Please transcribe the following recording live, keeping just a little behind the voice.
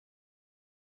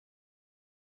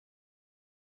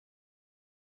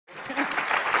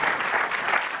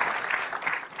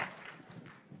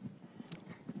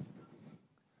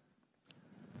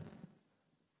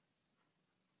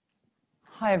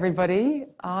Hi everybody.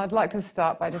 I'd like to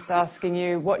start by just asking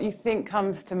you what you think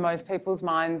comes to most people's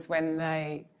minds when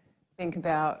they think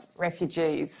about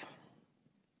refugees,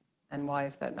 and why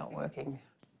is that not working?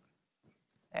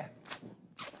 Yeah.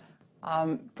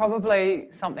 Probably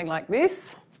something like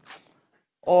this,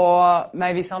 or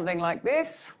maybe something like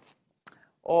this,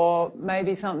 or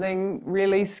maybe something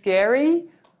really scary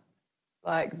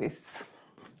like this.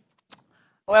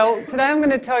 Well, today I'm going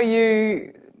to tell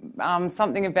you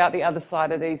something about the other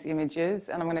side of these images,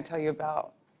 and I'm going to tell you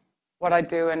about what I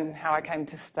do and how I came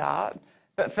to start.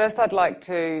 But first I'd like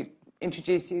to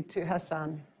introduce you to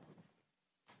Hassan.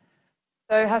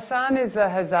 So Hassan is a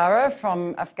Hazara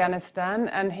from Afghanistan,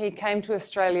 and he came to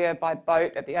Australia by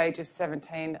boat at the age of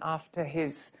 17 after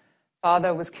his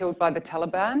father was killed by the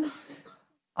Taliban.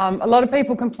 A lot of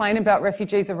people complain about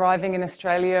refugees arriving in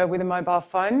Australia with a mobile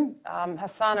phone.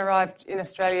 Hassan arrived in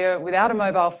Australia without a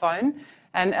mobile phone,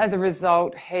 and as a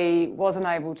result, he wasn't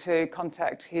able to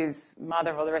contact his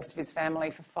mother or the rest of his family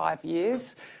for 5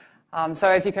 years. So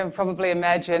as you can probably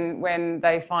imagine, when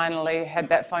they finally had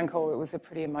that phone call, it was a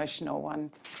pretty emotional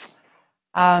one.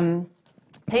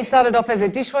 He started off as a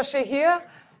dishwasher here,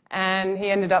 and he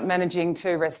ended up managing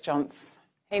 2 restaurants.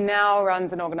 He now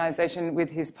runs an organisation with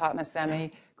his partner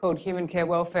Sammy called Human Care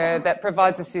Welfare that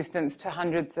provides assistance to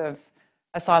hundreds of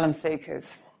asylum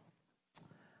seekers.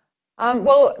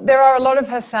 Well, there are a lot of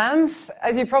Hassans.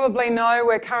 As you probably know,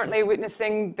 we're currently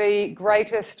witnessing the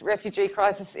greatest refugee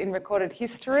crisis in recorded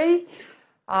history.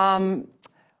 1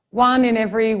 in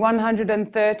every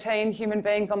 113 human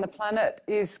beings on the planet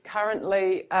is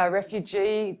currently a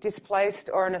refugee,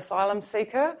 displaced or an asylum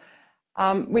seeker,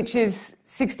 which is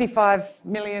 65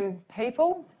 million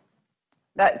people.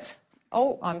 That's,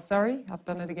 oh, I'm sorry, I've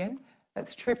done it again.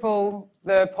 That's triple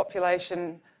the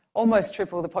population, almost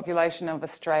triple the population of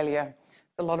Australia.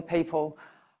 It's a lot of people.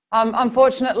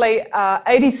 Unfortunately,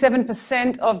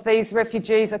 87% of these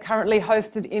refugees are currently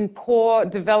hosted in poor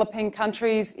developing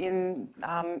countries in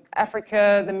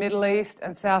Africa, the Middle East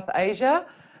and South Asia,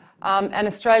 and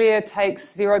Australia takes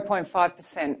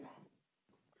 0.5%.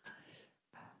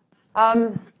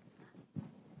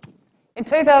 In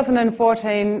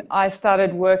 2014, I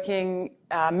started working,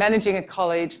 managing a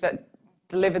college that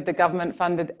delivered the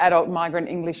government-funded adult migrant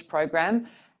English program,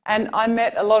 and I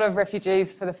met a lot of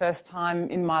refugees for the first time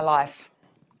in my life.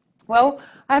 Well,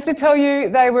 I have to tell you,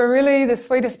 they were really the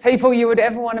sweetest people you would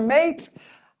ever want to meet.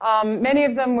 Many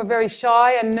of them were very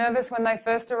shy and nervous when they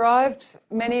first arrived.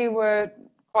 Many were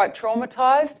quite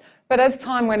traumatised, but as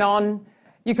time went on,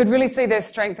 you could really see their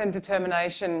strength and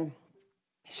determination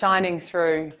shining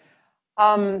through.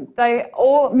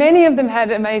 Many of them had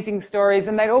amazing stories,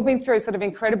 and they'd all been through sort of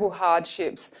incredible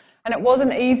hardships, and it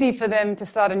wasn't easy for them to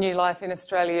start a new life in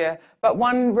Australia. But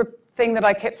one thing that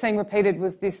I kept seeing repeated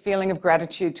was this feeling of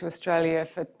gratitude to Australia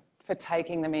for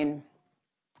taking them in.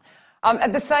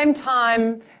 At the same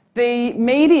time, the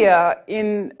media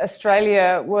in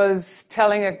Australia was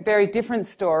telling a very different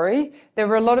story. There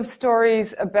were a lot of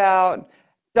stories about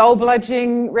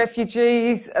dole-bludgeoning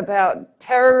refugees, about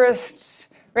terrorist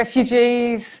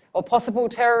refugees or possible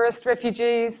terrorist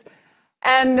refugees,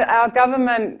 and our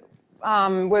government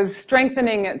was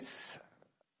strengthening its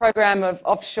program of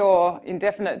offshore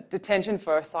indefinite detention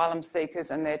for asylum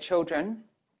seekers and their children.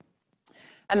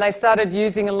 And they started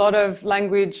using a lot of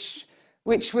language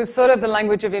which was sort of the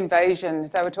language of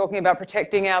invasion. They were talking about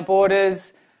protecting our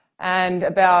borders and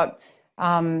about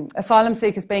asylum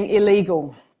seekers being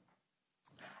illegal.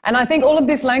 And I think all of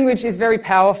this language is very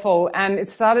powerful, and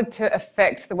it started to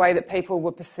affect the way that people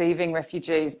were perceiving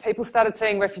refugees. People started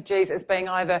seeing refugees as being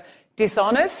either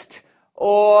dishonest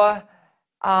or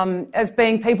as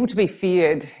being people to be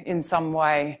feared in some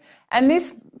way. And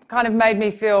this kind of made me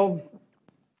feel,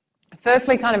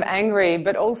 firstly, kind of angry,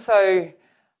 but also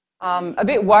a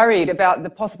bit worried about the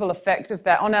possible effect of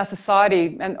that on our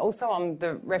society and also on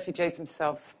the refugees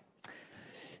themselves.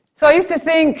 So I used to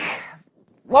think,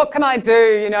 what can I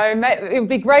do? You know, it would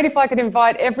be great if I could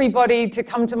invite everybody to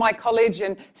come to my college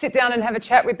and sit down and have a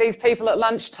chat with these people at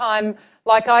lunchtime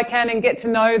like I can and get to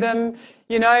know them.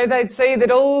 You know, they'd see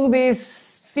that all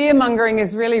this fear-mongering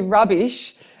is really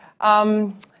rubbish.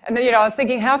 And then, you know, I was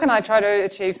thinking, how can I try to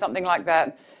achieve something like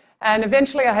that? And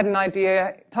eventually I had an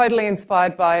idea, totally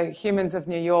inspired by Humans of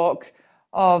New York,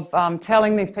 of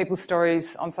telling these people's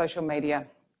stories on social media.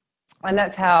 And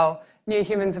that's how New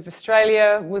Humans of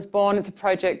Australia was born. It's a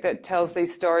project that tells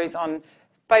these stories on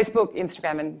Facebook,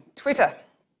 Instagram and Twitter.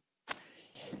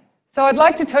 So I'd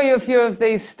like to tell you a few of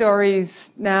these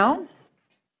stories now,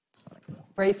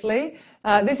 briefly.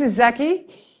 This is Zaki.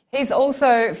 He's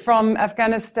also from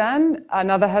Afghanistan,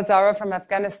 another Hazara from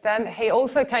Afghanistan. He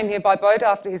also came here by boat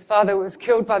after his father was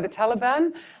killed by the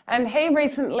Taliban, and he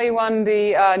recently won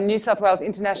the New South Wales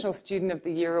International Student of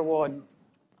the Year Award.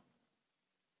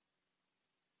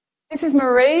 This is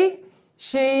Marie.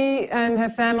 She and her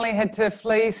family had to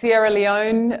flee Sierra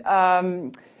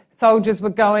Leone. Soldiers were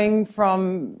going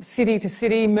from city to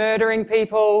city, murdering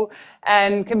people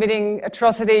and committing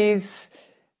atrocities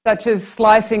such as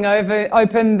slicing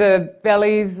open the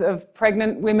bellies of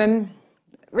pregnant women.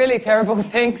 Really terrible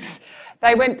things.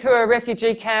 They went to a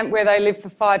refugee camp where they lived for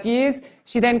 5 years.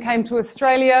 She then came to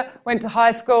Australia, went to high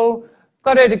school,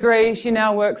 got her degree. She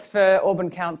now works for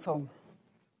Auburn Council.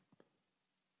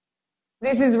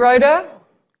 This is Rhoda,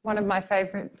 one of my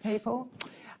favourite people.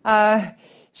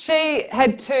 She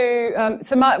had to,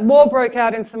 war broke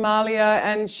out in Somalia,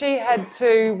 and she had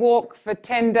to walk for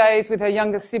 10 days with her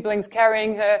younger siblings,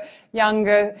 carrying her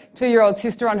younger 2-year-old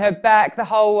sister on her back the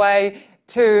whole way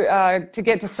to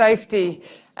get to safety.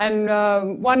 And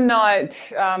one night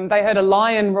they heard a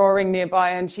lion roaring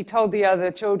nearby, and she told the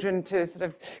other children to sort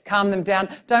of calm them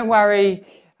down. Don't worry,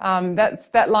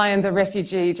 that lion's a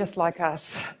refugee just like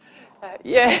us.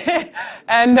 Yeah,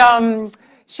 and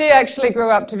she actually grew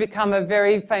up to become a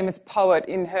very famous poet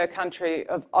in her country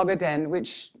of Ogaden,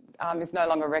 which is no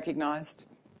longer recognised.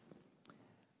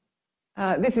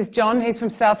 This is John. He's from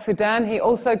South Sudan. He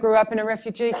also grew up in a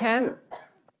refugee camp.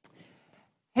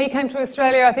 He came to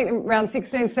Australia, I think, around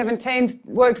 16, 17,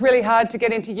 worked really hard to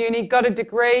get into uni, got a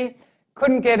degree,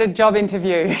 couldn't get a job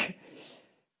interview.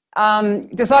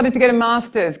 Decided to get a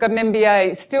master's, got an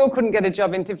MBA, still couldn't get a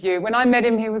job interview. When I met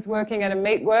him, he was working at a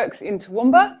meatworks in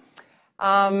Toowoomba.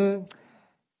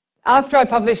 After I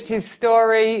published his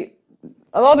story,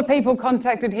 a lot of people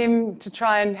contacted him to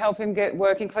try and help him get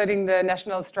work, including the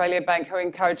National Australia Bank, who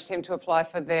encouraged him to apply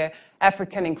for their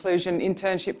African Inclusion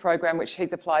Internship Program, which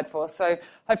he's applied for. So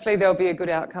hopefully there'll be a good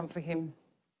outcome for him.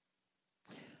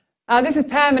 This is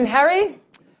Pam and Harry.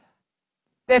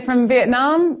 They're from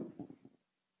Vietnam.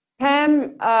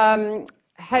 Pam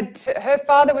her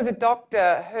father was a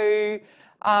doctor who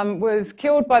was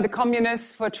killed by the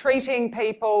communists for treating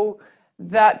people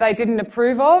that they didn't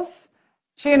approve of.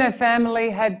 She and her family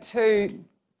had to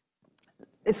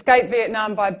escape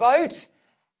Vietnam by boat,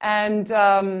 and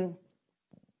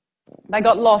they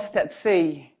got lost at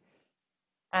sea.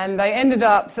 And they ended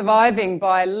up surviving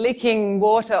by licking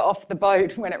water off the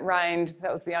boat when it rained.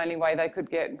 That was the only way they could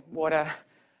get water.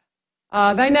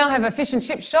 They now have a fish and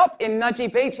chip shop in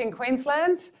Nudgee Beach in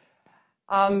Queensland,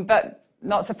 but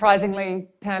not surprisingly,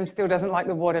 Pam still doesn't like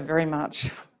the water very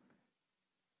much.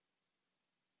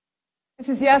 This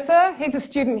is Yasser. He's a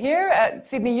student here at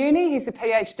Sydney Uni. He's a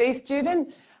PhD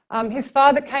student. His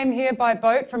father came here by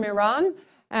boat from Iran,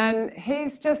 and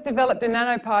he's just developed a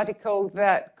nanoparticle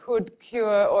that could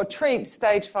cure or treat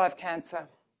stage 5 cancer.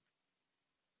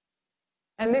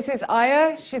 And this is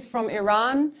Aya. She's from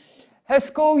Iran. Her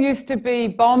school used to be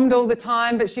bombed all the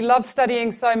time, but she loved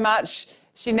studying so much,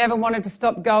 she never wanted to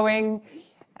stop going.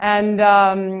 And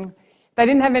they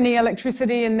didn't have any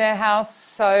electricity in their house,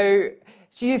 so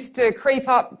she used to creep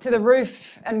up to the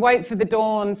roof and wait for the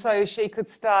dawn so she could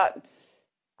start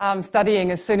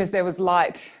studying as soon as there was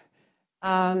light.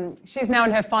 She's now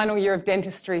in her final year of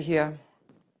dentistry here.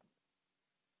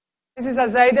 This is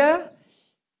Azeda.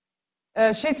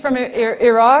 She's from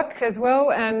Iraq as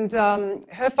well, and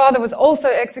her father was also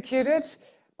executed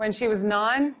when she was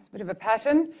 9. It's a bit of a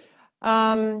pattern.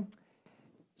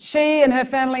 She and her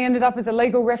family ended up as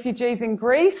illegal refugees in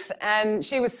Greece, and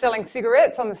she was selling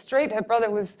cigarettes on the street. Her brother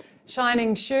was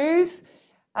shining shoes.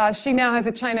 She now has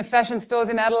a chain of fashion stores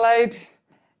in Adelaide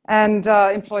and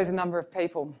employs a number of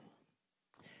people.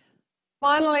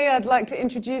 Finally, I'd like to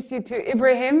introduce you to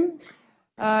Ibrahim.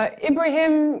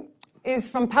 Ibrahim is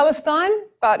from Palestine,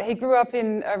 but he grew up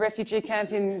in a refugee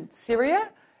camp in Syria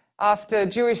after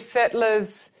Jewish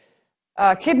settlers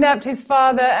kidnapped his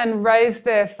father and razed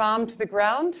their farm to the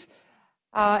ground.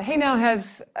 He now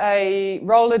has a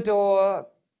roller door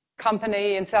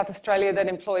company in South Australia that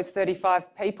employs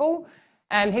 35 people,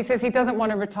 and he says he doesn't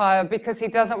want to retire because he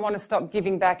doesn't want to stop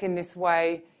giving back in this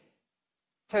way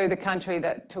to the country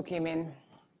that took him in.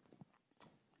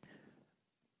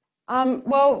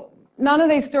 Well, none of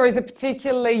these stories are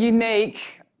particularly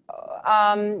unique.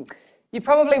 You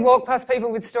probably walk past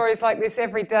people with stories like this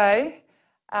every day.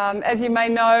 As you may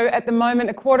know, at the moment,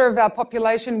 1/4 of our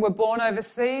population were born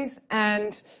overseas,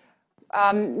 and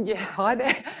hi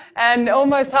there. And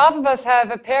almost half of us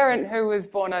have a parent who was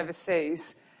born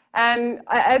overseas. And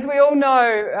as we all know,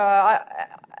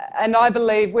 and I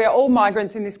believe, we're all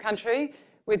migrants in this country,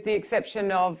 with the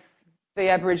exception of the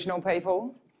Aboriginal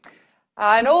people.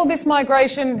 And all this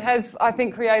migration has, I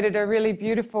think, created a really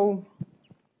beautiful,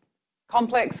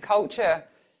 complex culture.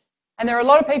 And there are a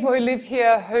lot of people who live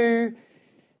here who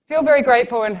feel very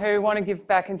grateful and who want to give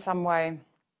back in some way.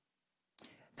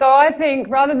 So I think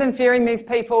rather than fearing these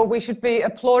people, we should be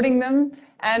applauding them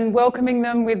and welcoming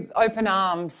them with open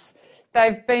arms.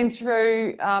 They've been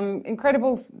through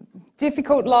incredible,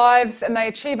 difficult lives, and they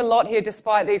achieve a lot here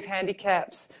despite these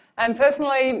handicaps. And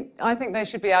personally, I think they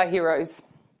should be our heroes.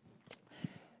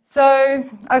 So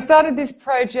I started this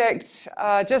project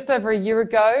just over a year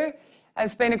ago.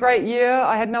 It's been a great year.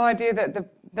 I had no idea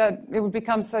that it would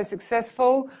become so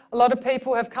successful. A lot of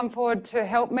people have come forward to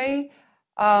help me.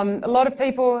 A lot of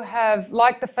people have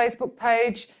liked the Facebook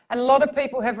page, and a lot of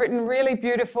people have written really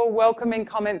beautiful, welcoming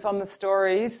comments on the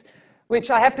stories, which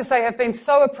I have to say have been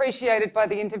so appreciated by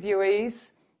the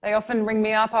interviewees. They often ring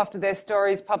me up after their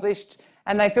stories published,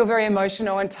 and they feel very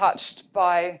emotional and touched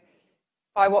by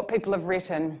what people have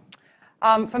written.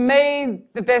 For me,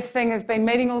 the best thing has been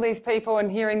meeting all these people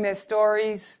and hearing their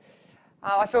stories.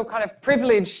 I feel kind of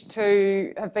privileged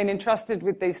to have been entrusted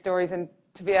with these stories and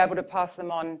to be able to pass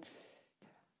them on.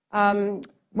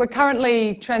 We're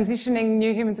currently transitioning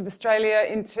New Humans of Australia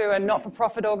into a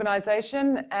not-for-profit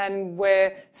organisation, and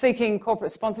we're seeking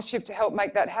corporate sponsorship to help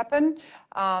make that happen.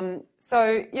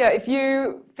 So, yeah, if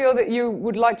you feel that you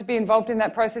would like to be involved in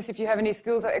that process, if you have any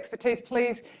skills or expertise,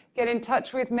 please get in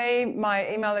touch with me.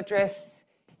 My email address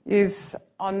is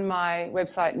on my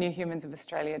website,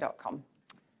 newhumansofaustralia.com.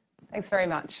 Thanks very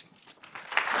much.